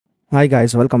Hi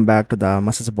guys, welcome back to the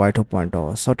Mrs. Boy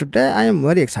 2.0. So today I am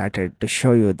very excited to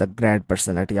show you the great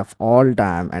personality of all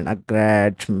time and a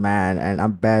great man and a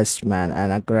best man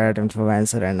and a great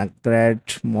influencer and a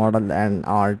great model and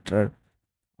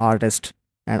artist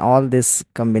and all this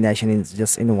combination is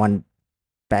just in one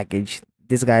package.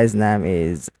 This guy's name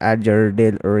is Edgar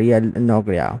Del Real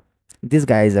Nogria. This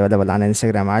guy is available on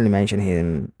Instagram. I'll mention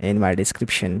him in my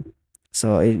description.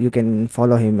 So you can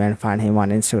follow him and find him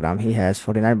on Instagram. He has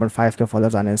 49.5k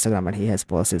followers on Instagram and he has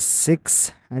posted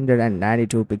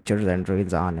 692 pictures and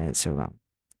reels on Instagram.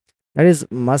 That is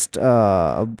must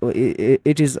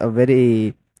it is a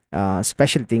very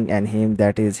special thing in him,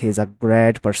 that is he's a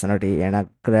great personality and a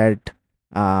great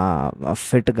a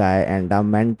fit guy and a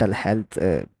mental health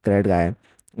great guy.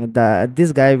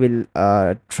 This guy will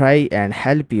try and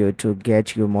help you to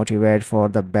get you motivated for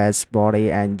the best body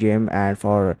and gym and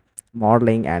for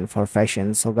modeling and for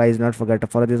fashion. So guys, do not forget to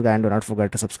follow this guy and do not forget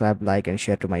to subscribe, like and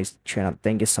share to my channel.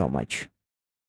 Thank you so much.